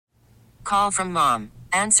call from mom.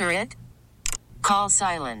 Answer it. Call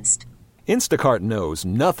silenced. Instacart knows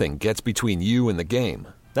nothing gets between you and the game.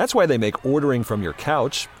 That's why they make ordering from your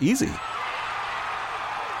couch easy.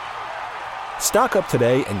 Stock up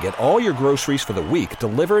today and get all your groceries for the week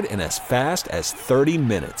delivered in as fast as 30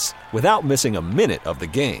 minutes without missing a minute of the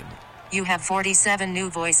game. You have 47 new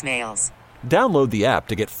voicemails. Download the app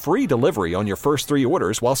to get free delivery on your first 3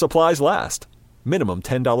 orders while supplies last. Minimum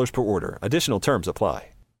 $10 per order. Additional terms apply.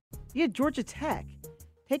 You had Georgia Tech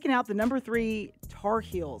taking out the number 3 Tar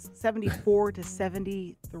Heels,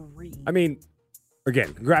 74-73. I mean,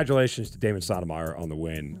 again, congratulations to Damon Sotomayor on the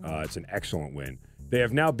win. It's an excellent win. They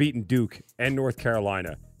have now beaten Duke and North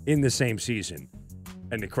Carolina in the same season.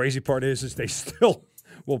 And the crazy part is they still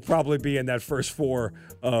will probably be in that first 4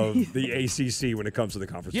 of the ACC when it comes to the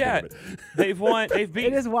conference tournament. They've won. They've beat.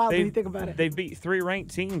 It is wild when you think about it. They've beat 3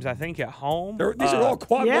 ranked teams, I think, at home. These are all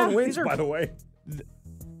quad one wins, by the way.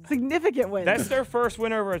 Significant wins. That's their first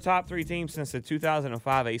win over a top 3 team since the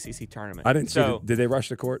 2005 ACC tournament. I didn't see. Did they rush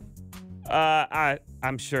the court?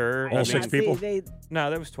 I'm sure. All 6 people? No,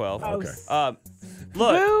 there was 12. Okay.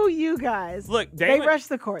 Look, boo, you guys. Look, Damon, they rushed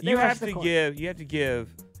the court. You have to give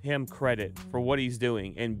him credit for what he's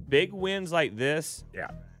doing, and big wins like this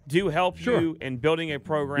do help you in building a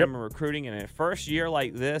program and recruiting. And a first year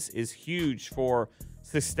like this is huge for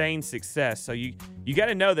sustained success. So you got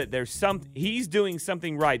to know that he's doing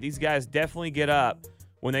something right. These guys definitely get up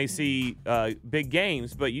when they see big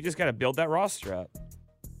games, but you just got to build that roster up.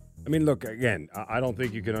 I mean, look, again, I don't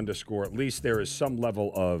think you can underscore. At least there is some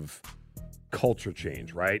level of culture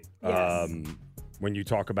change, right? Yes. When you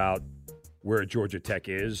talk about where Georgia Tech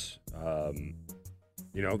is,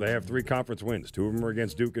 they have 3 conference wins. 2 of them are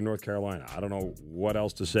against Duke and North Carolina. I don't know what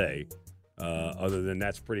else to say other than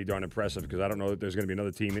that's pretty darn impressive, because I don't know that there's going to be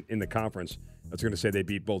another team in the conference that's going to say they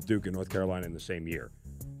beat both Duke and North Carolina in the same year.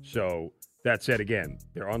 So that said, again,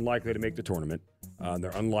 they're unlikely to make the tournament.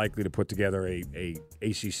 They're unlikely to put together a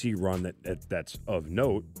ACC run that's of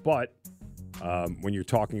note. But when you're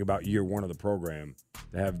talking about year 1 of the program,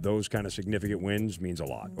 to have those kind of significant wins means a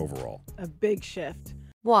lot overall. A big shift.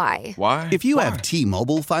 Why? If you have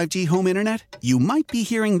T-Mobile 5G home internet, you might be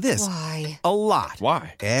hearing this a lot.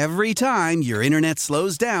 Why? Every time your internet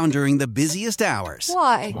slows down during the busiest hours.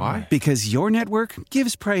 Why? Because your network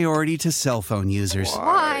gives priority to cell phone users.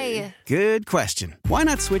 Why? Good question. Why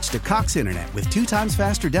not switch to Cox Internet with 2 times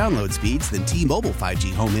faster download speeds than T-Mobile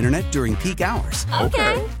 5G home internet during peak hours?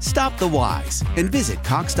 Okay. Stop the whys and visit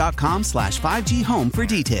cox.com/5G home for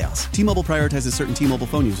details. T-Mobile prioritizes certain T-Mobile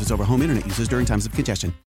phone users over home internet users during times of congestion.